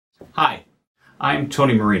Hi, I'm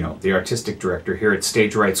Tony Marino, the Artistic Director here at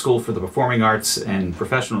Stage Right School for the Performing Arts and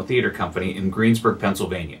Professional Theater Company in Greensburg,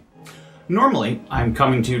 Pennsylvania. Normally, I'm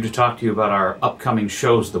coming to you to talk to you about our upcoming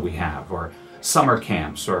shows that we have, or summer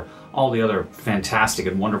camps, or all the other fantastic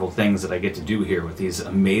and wonderful things that I get to do here with these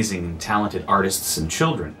amazing and talented artists and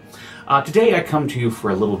children. Today I come to you for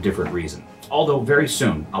a little different reason. Although very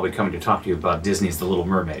soon I'll be coming to talk to you about Disney's The Little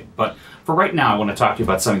Mermaid. But for right now I want to talk to you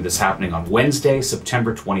about something that's happening on Wednesday,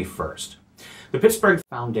 September 21st. The Pittsburgh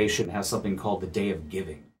Foundation has something called the Day of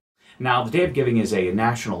Giving. Now, the Day of Giving is a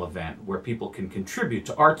national event where people can contribute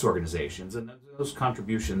to arts organizations, and those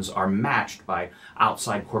contributions are matched by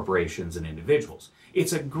outside corporations and individuals.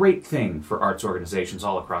 It's a great thing for arts organizations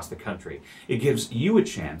all across the country. It gives you a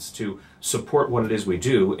chance to support what it is we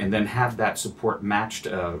do and then have that support matched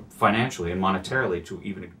financially and monetarily to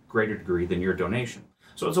even a greater degree than your donation.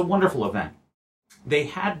 So it's a wonderful event. They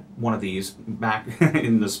had one of these back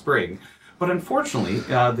in the spring, but unfortunately,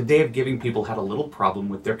 the Day of Giving people had a little problem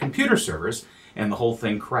with their computer servers, and the whole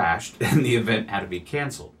thing crashed, and the event had to be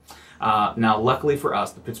canceled. Now, luckily for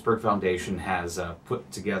us, the Pittsburgh Foundation has put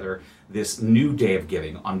together this new Day of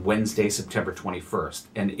Giving on Wednesday, September 21st,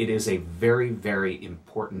 and it is a very, very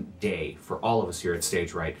important day for all of us here at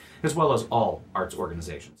Stage Right, as well as all arts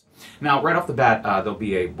organizations. Now, right off the bat, there'll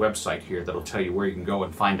be a website here that'll tell you where you can go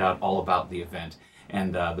and find out all about the event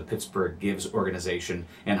and the Pittsburgh Gives organization,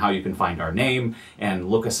 and how you can find our name and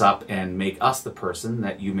look us up and make us the person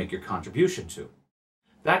that you make your contribution to.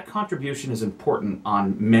 That contribution is important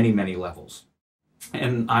on many, many levels.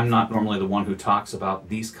 And I'm not normally the one who talks about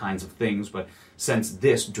these kinds of things, but since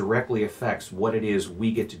this directly affects what it is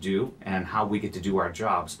we get to do and how we get to do our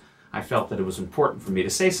jobs, I felt that it was important for me to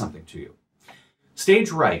say something to you.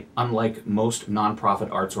 Stage Right, unlike most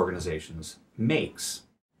nonprofit arts organizations, makes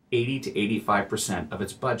 80 to 85% of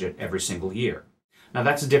its budget every single year. Now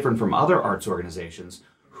that's different from other arts organizations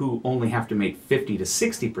who only have to make 50 to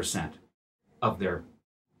 60% of their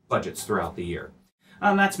budgets throughout the year.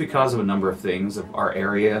 And that's because of a number of things, of our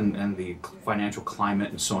area and the financial climate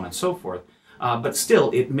and so on and so forth. But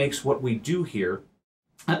still, it makes what we do here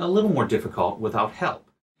a little more difficult without help.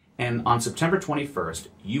 And on September 21st,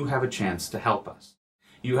 you have a chance to help us.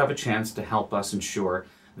 You have a chance to help us ensure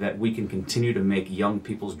that we can continue to make young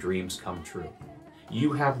people's dreams come true.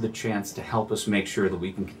 You have the chance to help us make sure that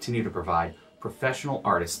we can continue to provide professional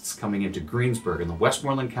artists coming into Greensburg in the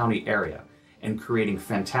Westmoreland County area and creating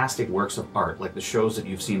fantastic works of art like the shows that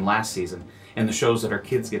you've seen last season and the shows that our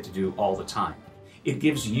kids get to do all the time. It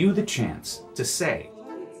gives you the chance to say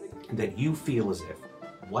that you feel as if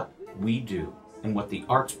what we do and what the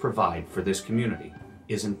arts provide for this community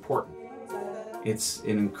is important. It's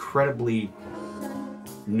an incredibly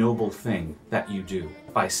noble thing that you do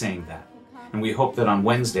by saying that. And we hope that on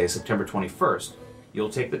Wednesday, September 21st,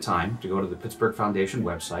 you'll take the time to go to the Pittsburgh Foundation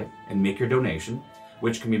website and make your donation,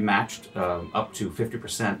 which can be matched up to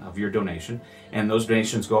 50% of your donation. And those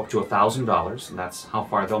donations go up to $1,000, and that's how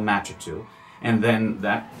far they'll match it to. And then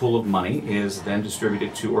that pool of money is then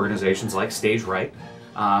distributed to organizations like Stage Right,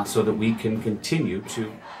 so that we can continue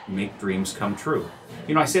to make dreams come true.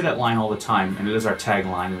 You know, I say that line all the time, and it is our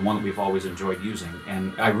tagline, and one that we've always enjoyed using,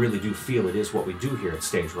 and I really do feel it is what we do here at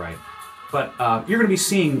Stage Right. But you're going to be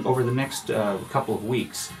seeing over the next couple of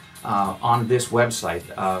weeks on this website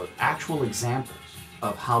actual examples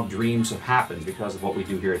of how dreams have happened because of what we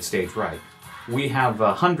do here at Stage Right. We have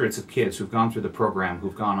hundreds of kids who've gone through the program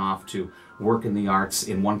who've gone off to work in the arts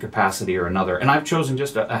in one capacity or another. And I've chosen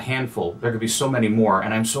just a handful. There could be so many more,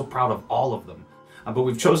 and I'm so proud of all of them. But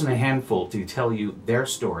we've chosen a handful to tell you their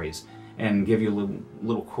stories and give you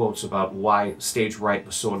little quotes about why Stage Right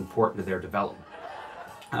was so important to their development.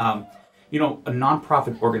 You know, a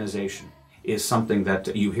nonprofit organization is something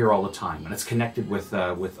that you hear all the time, and it's connected with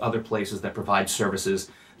other places that provide services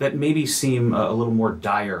that maybe seem a little more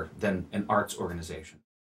dire than an arts organization.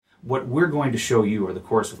 What we're going to show you over the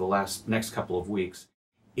course of the next couple of weeks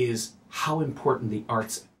is how important the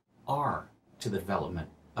arts are to the development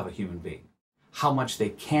of a human being, how much they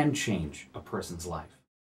can change a person's life,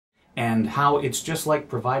 and how it's just like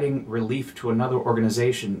providing relief to another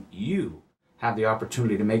organization. You have the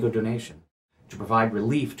opportunity to make a donation, to provide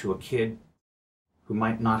relief to a kid who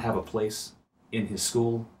might not have a place in his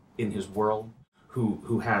school, in his world,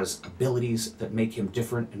 who has abilities that make him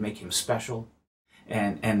different and make him special,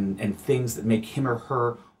 and things that make him or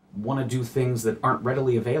her want to do things that aren't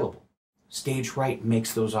readily available. Stage Right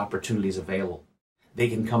makes those opportunities available. They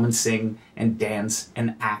can come and sing and dance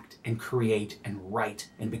and act and create and write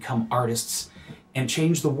and become artists and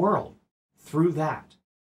change the world through that.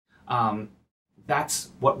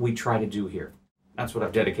 That's what we try to do here. That's what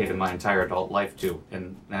I've dedicated my entire adult life to,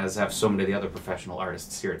 and as have so many of the other professional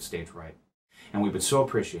artists here at Stage Right. And we would so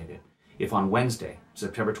appreciate it if on Wednesday,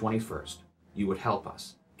 September 21st, you would help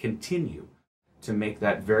us continue to make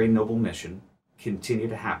that very noble mission continue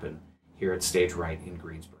to happen here at Stage Right in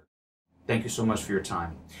Greensburg. Thank you so much for your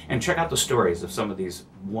time. And check out the stories of some of these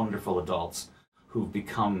wonderful adults who've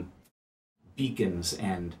become beacons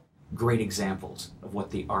and great examples of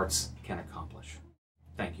what the arts can accomplish.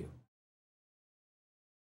 Thank you.